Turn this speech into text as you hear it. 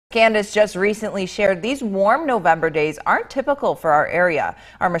Candace just recently shared these warm November days aren't typical for our area.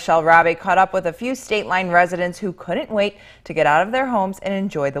 Our Michelle Rabe caught up with a few Stateline residents who couldn't wait to get out of their homes and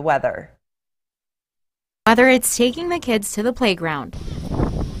enjoy the weather. Whether it's taking the kids to the playground,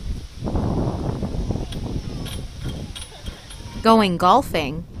 going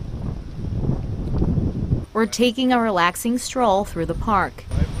golfing, or taking a relaxing stroll through the park.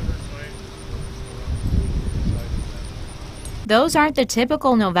 Those aren't the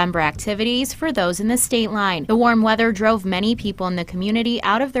typical November activities for those in the Stateline. The warm weather drove many people in the community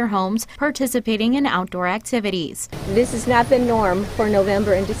out of their homes, participating in outdoor activities. This is not the norm for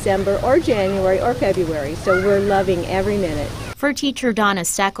November and December or January or February, so we're loving every minute. For teacher Donna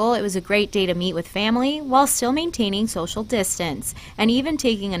Steckel, it was a great day to meet with family while still maintaining social distance, and even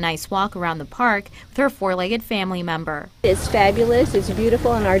taking a nice walk around the park with her four-legged family member. It's fabulous, it's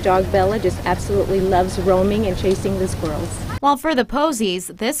beautiful, and our dog Bella just absolutely loves roaming and chasing the squirrels. While for the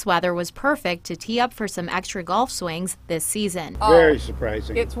Posies, this weather was perfect to tee up for some extra golf swings this season. Very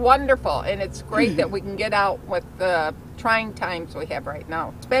surprising. It's wonderful, and it's great that we can get out with the trying times we have right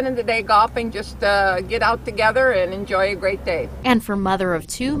now. Spending the day golfing, just get out together and enjoy a great day. And for mother of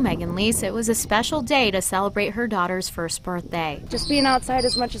two, Megan Lease, it was a special day to celebrate her daughter's first birthday. Just being outside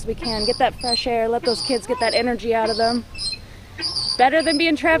as much as we can, get that fresh air, let those kids get that energy out of them. Better than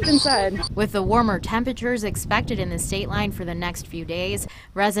being trapped inside. With the warmer temperatures expected in the Stateline for the next few days,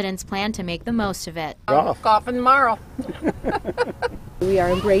 residents plan to make the most of it. Golfing tomorrow. We are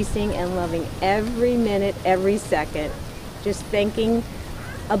embracing and loving every minute, every second, just thanking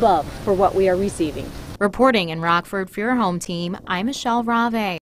above for what we are receiving. Reporting in Rockford for your home team, I'm Michelle Rabe.